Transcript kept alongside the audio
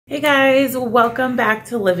Hey guys, welcome back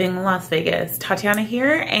to Living Las Vegas. Tatiana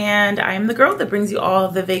here, and I am the girl that brings you all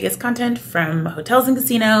of the Vegas content from hotels and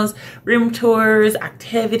casinos, room tours,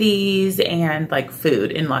 activities, and like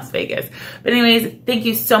food in Las Vegas. But anyways, thank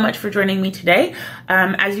you so much for joining me today.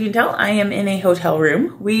 As you can tell, I am in a hotel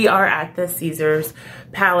room. We are at the Caesars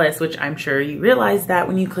Palace, which I'm sure you realized that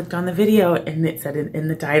when you clicked on the video and it said it in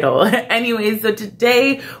the title. Anyways, so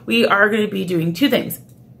today we are going to be doing two things: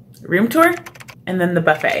 room tour and then the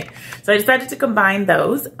buffet. So I decided to combine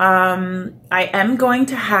those. I am going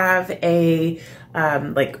to have a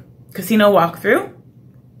like casino walkthrough.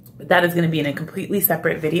 That is going to be in a completely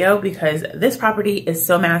separate video because this property is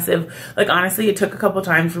so massive. Like honestly, it took a couple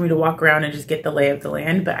times for me to walk around and just get the lay of the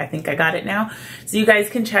land, but I think I got it now. So you guys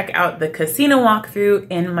can check out the casino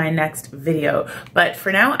walkthrough in my next video. But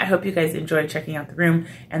for now, I hope you guys enjoyed checking out the room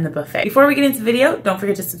and the buffet. Before we get into the video, don't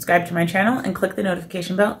forget to subscribe to my channel and click the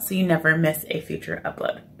notification bell so you never miss a future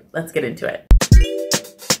upload. Let's get into it.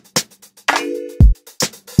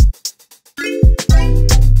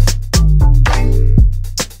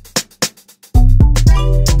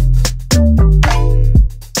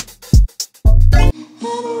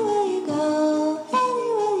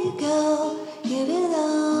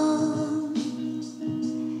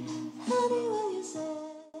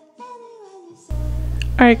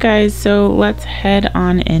 Alright guys, so let's head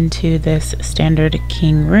on into this standard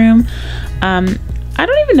king room. I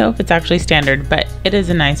don't even know if it's actually standard, but it is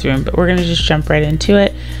a nice room, but we're going to just jump right into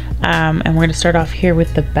it. And we're going to start off here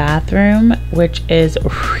with the bathroom, which is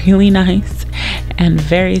really nice and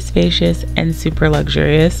very spacious and super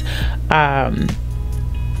luxurious.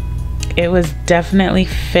 It was definitely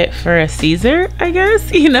fit for a Caesar, I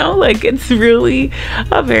guess, you know, like it's really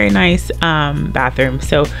a very nice bathroom.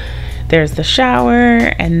 So there's the shower,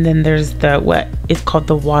 and then there's the what is called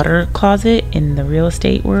the water closet in the real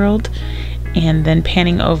estate world. And then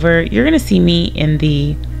panning over, you're gonna see me in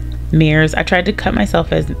the mirrors. I tried to cut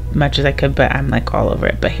myself as much as I could, but I'm like all over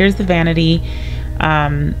it. But here's the vanity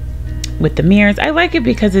with the mirrors. I like it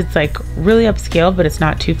because it's like really upscale, but it's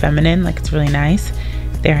not too feminine. Like it's really nice.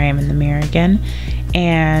 There I am in the mirror again.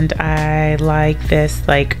 And I like this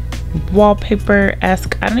like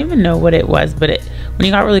wallpaper-esque, I don't even know what it was, but it, when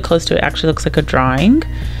you got really close to it, actually looks like a drawing.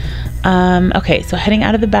 Okay, so heading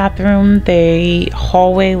out of the bathroom, the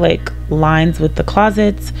hallway like lines with the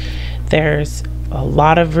closets. There's a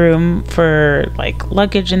lot of room for like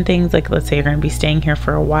luggage and things, like let's say you're going to be staying here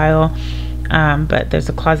for a while. But there's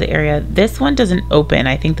a closet area. This one doesn't open.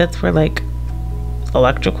 I think that's where like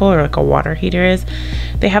electrical or like a water heater is.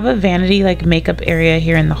 They have a vanity like makeup area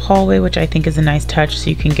here in the hallway, which I think is a nice touch, so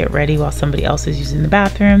you can get ready while somebody else is using the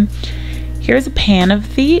bathroom. Here's a pan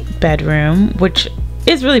of the bedroom, which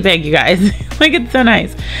is really big, you guys. Like it's so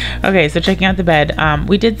nice. Okay, so checking out the bed.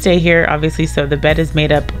 We did stay here obviously, so the bed is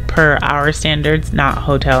made up per our standards, not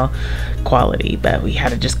hotel quality, but we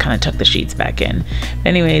had to just kind of tuck the sheets back in.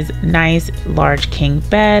 Anyways, nice large king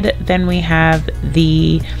bed. Then we have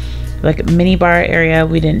the like mini bar area.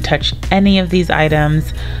 We didn't touch any of these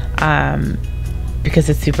items because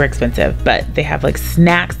it's super expensive, but they have like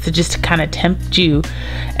snacks to just kind of tempt you,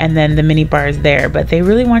 and then the mini bar is there, but they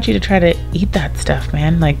really want you to try to eat that stuff,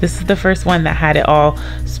 man. Like this is the first one that had it all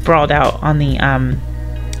sprawled out on the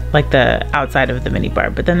like the outside of the mini bar.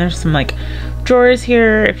 But then there's some like drawers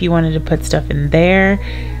here if you wanted to put stuff in there.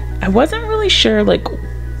 I wasn't really sure like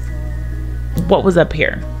what was up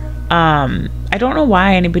here. I don't know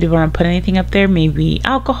why anybody would want to put anything up there. Maybe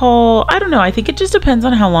alcohol. I don't know. I think it just depends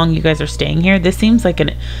on how long you guys are staying here. This seems like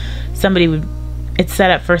it's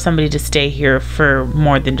set up for somebody to stay here for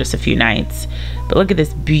more than just a few nights. But look at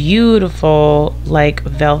this beautiful like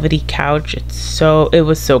velvety couch. It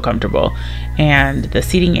was so comfortable. And the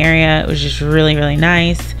seating area was just really, really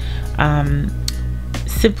nice.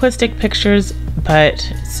 Simplistic pictures, but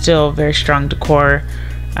still very strong decor.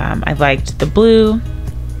 I liked the blue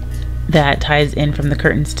that ties in from the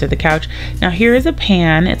curtains to the couch. Now here is a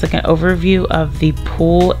pan. It's like an overview of the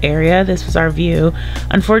pool area. This was our view.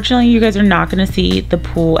 Unfortunately, you guys are not going to see the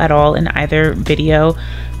pool at all in either video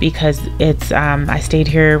because it's I stayed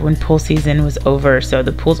here when pool season was over, so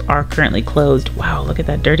the pools are currently closed. Wow, look at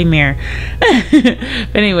that dirty mirror.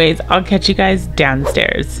 But anyways, I'll catch you guys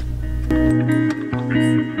downstairs.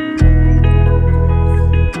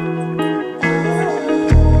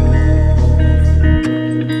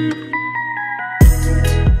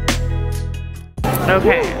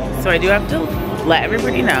 Okay, so I do have to let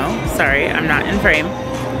everybody know. Sorry, I'm not in frame.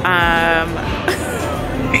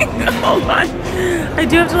 Hold on. I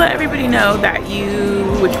do have to let everybody know that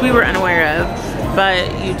which we were unaware of,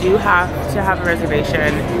 but you do have to have a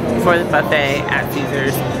reservation for the buffet at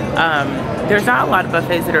Caesars. There's not a lot of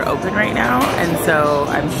buffets that are open right now, and so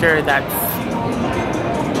I'm sure that's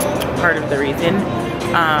part of the reason.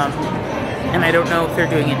 And I don't know if they're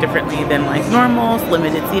doing it differently than like normal,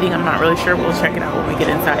 limited seating. I'm not really sure. We'll check it out when we get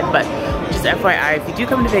inside. But just FYI, if you do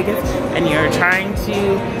come to Vegas and you're trying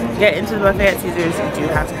to get into the buffet at Caesars, you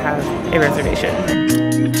do have to have a reservation.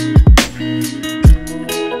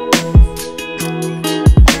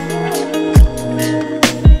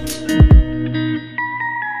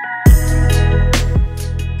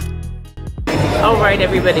 Alright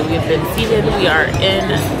everybody, we've been seated. We are in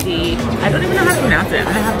the, I don't even know how to pronounce it. I'm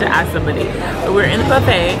gonna have to ask somebody. But we're in the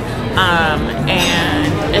buffet,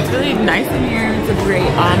 and it's really nice in here. It's a great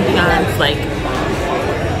ambiance, like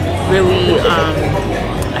really,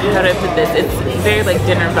 how do I put this? It's very like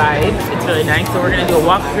dinner vibes. It's really nice. So we're gonna do a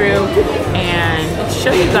walkthrough and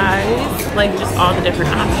show you guys like just all the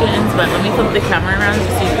different options. But let me flip the camera around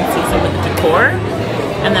just so you can see some of the decor.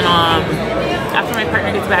 And then after my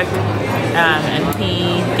partner gets back, and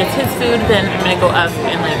he gets his food, then I'm gonna go up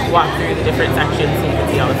and like walk through the different sections so you can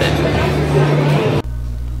see all of it.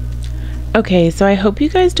 Okay, so I hope you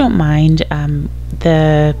guys don't mind.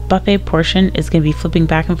 The buffet portion is gonna be flipping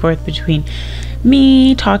back and forth between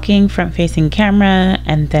me talking front facing camera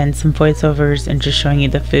and then some voiceovers and just showing you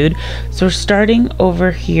the food. So we're starting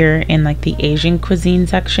over here in like the Asian cuisine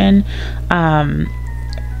section.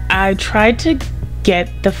 I tried to get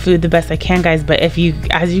the food the best I can, guys, but if you,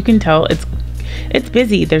 as you can tell, it's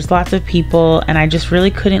busy. There's lots of people and I just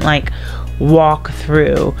really couldn't like walk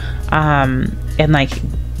through and like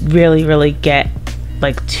really get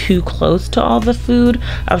like too close to all the food.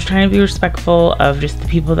 I was trying to be respectful of just the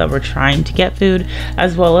people that were trying to get food,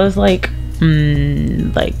 as well as like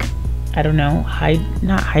I don't know,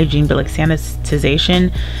 not hygiene, but like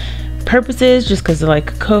sanitization purposes, just because of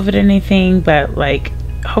like COVID and anything. But like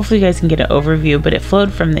hopefully you guys can get an overview. But it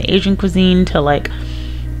flowed from the Asian cuisine to like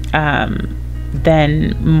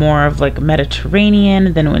then more of like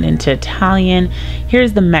Mediterranean, then went into Italian.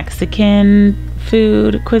 Here's the Mexican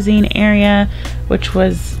food cuisine area, which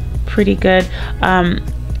was pretty good.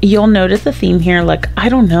 You'll notice the theme here. Like, I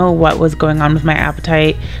don't know what was going on with my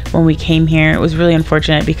appetite when we came here. It was really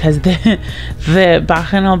unfortunate because the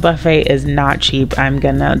Bacchanal Buffet is not cheap. I'm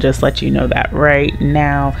gonna just let you know that right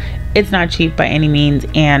now. It's not cheap by any means,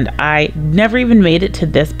 and I never even made it to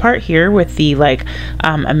this part here with the like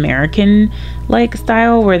American like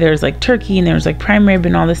style where there's like turkey and there's like prime rib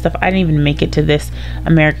and all this stuff. I didn't even make it to this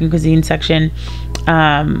American cuisine section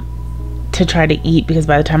to try to eat, because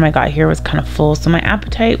by the time I got here it was kind of full, so my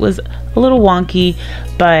appetite was a little wonky.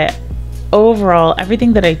 But overall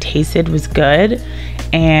everything that I tasted was good,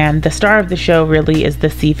 and the star of the show really is the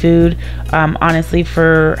seafood. Honestly,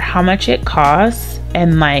 for how much it costs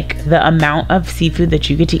and like the amount of seafood that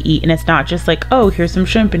you get to eat, and it's not just like, oh, here's some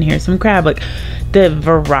shrimp and here's some crab. Like, the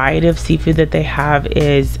variety of seafood that they have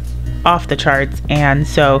is off the charts. And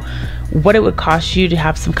so what it would cost you to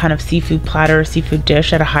have some kind of seafood platter or seafood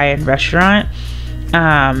dish at a high-end restaurant,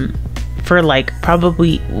 for like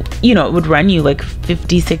probably, you know, it would run you like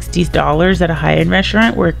 $50-$60 at a high-end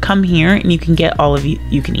restaurant, where come here and you can get all of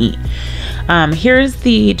you can eat. Here's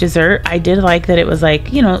the dessert. I did like that it was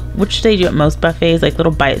like, you know, which they do at most buffets, like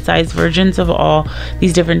little bite-sized versions of all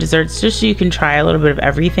these different desserts, just so you can try a little bit of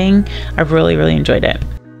everything. I've really enjoyed it.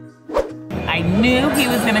 I knew he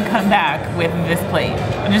was gonna come back with this plate.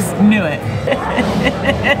 I just knew it.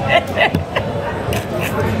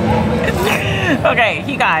 Okay,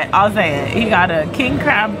 he got, I'll say it, he got a king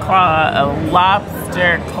crab claw, a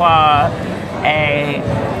lobster claw, a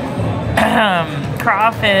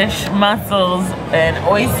crawfish, mussels, an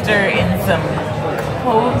oyster, and some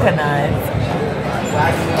coconuts.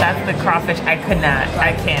 That's the crawfish. I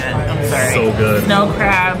can't, I'm sorry. So good. Snow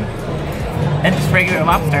crab, and just regular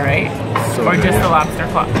lobster, right? So or good. Just the lobster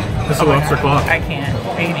claw? Just a lobster claw. I can't.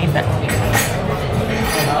 I can eat that.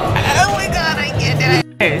 Oh my god, I can't do it.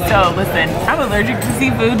 Okay, so listen, I'm allergic to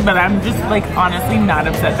seafood, but I'm just like honestly not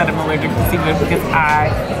upset that I'm allergic to seafood, because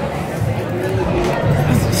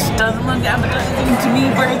this just doesn't look appetizing to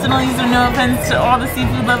me personally. So no offense to all the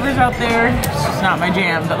seafood lovers out there, it's just not my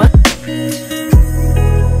jam. But let's.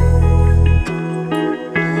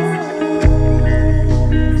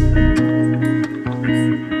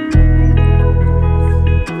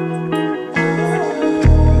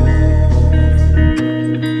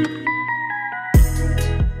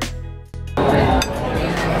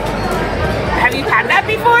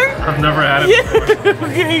 I've never had it before.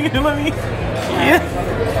 Okay, let me. Yeah.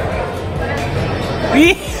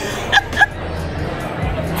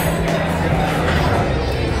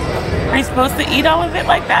 Are you supposed to eat all of it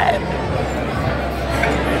like that?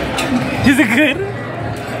 Is it good?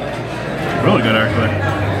 Really good, actually.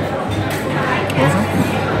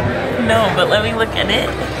 No, but let me look at it.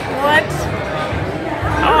 What?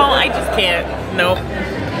 Oh, I just can't. Nope.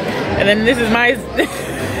 And then this is my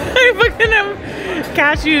I'm fucking have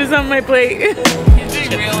cashews on my plate. He's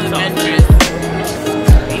being real adventurous.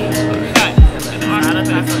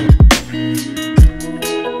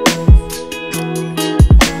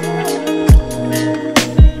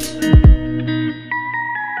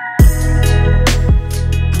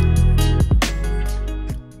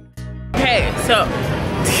 Okay, so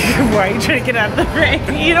why are you trying to get out of the frame?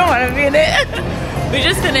 You don't want to be in it. We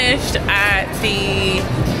just finished at the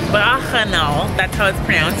Bacchanal, that's how it's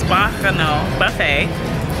pronounced, Bacchanal Buffet.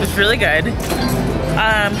 It was really good.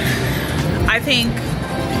 I think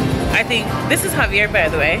this is Javier, by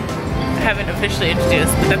the way. I haven't officially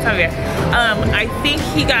introduced, but that's Javier. I think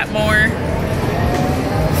he got more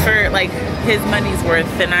for like his money's worth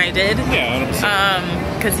than I did. Yeah.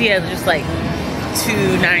 Because he had just like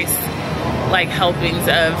 2 nice like helpings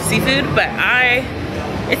of seafood, but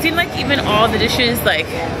it seemed like even all the dishes like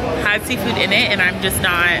had seafood in it, and I'm just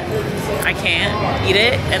not, I can't eat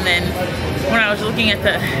it. And then when I was looking at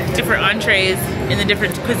the different entrees in the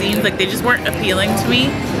different cuisines, like they just weren't appealing to me.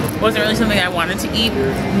 It wasn't really something I wanted to eat.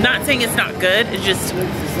 Not saying it's not good, it's just,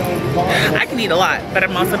 I can eat a lot, but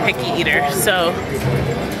I'm also a picky eater. So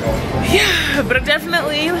yeah, but I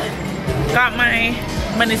definitely got my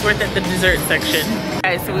money's worth at the dessert section.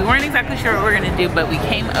 Guys, so we weren't exactly sure what we were gonna do, but we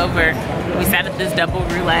came over, we sat at this double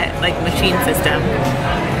roulette like machine system.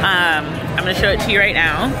 I'm gonna show it to you right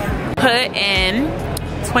now. Put in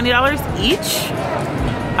 $20 each.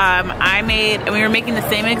 We were making the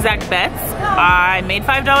same exact bets. I made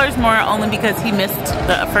 $5 more only because he missed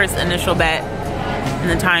the first initial bet and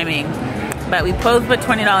the timing. But we both put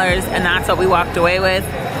 $20 and that's what we walked away with.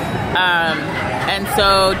 And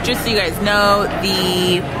so just so you guys know,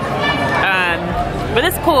 but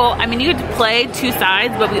it's cool. I mean, you could play 2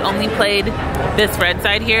 sides, but we only played this red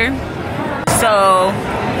side here. So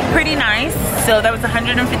pretty nice. So that was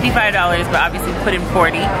 $155, but obviously we put in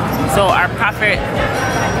 40. So our profit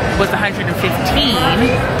was $115.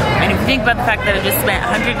 And if you think about the fact that I just spent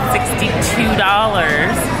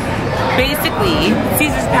 $162, basically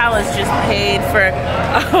Caesar's Palace just paid for,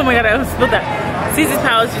 oh my God, I almost spilled that. Caesar's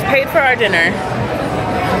Palace just paid for our dinner.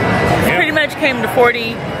 It pretty much came to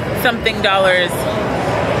 40 something dollars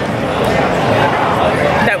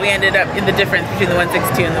that we ended up in the difference between the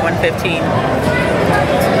 162 and the 115.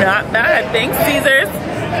 Not bad. Thanks, Caesars.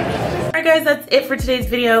 Alright guys, that's it for today's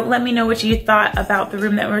video. Let me know what you thought about the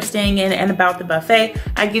room that we're staying in and about the buffet.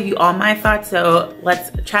 I give you all my thoughts, so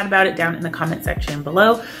let's chat about it down in the comment section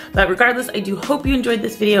below. But regardless, I do hope you enjoyed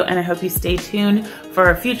this video, and I hope you stay tuned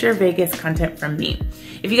for future Vegas content from me.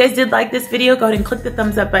 If you guys did like this video, go ahead and click the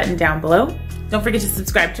thumbs up button down below. Don't forget to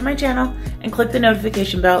subscribe to my channel and click the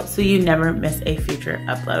notification bell so you never miss a future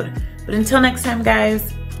upload. But until next time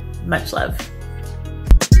guys, much love.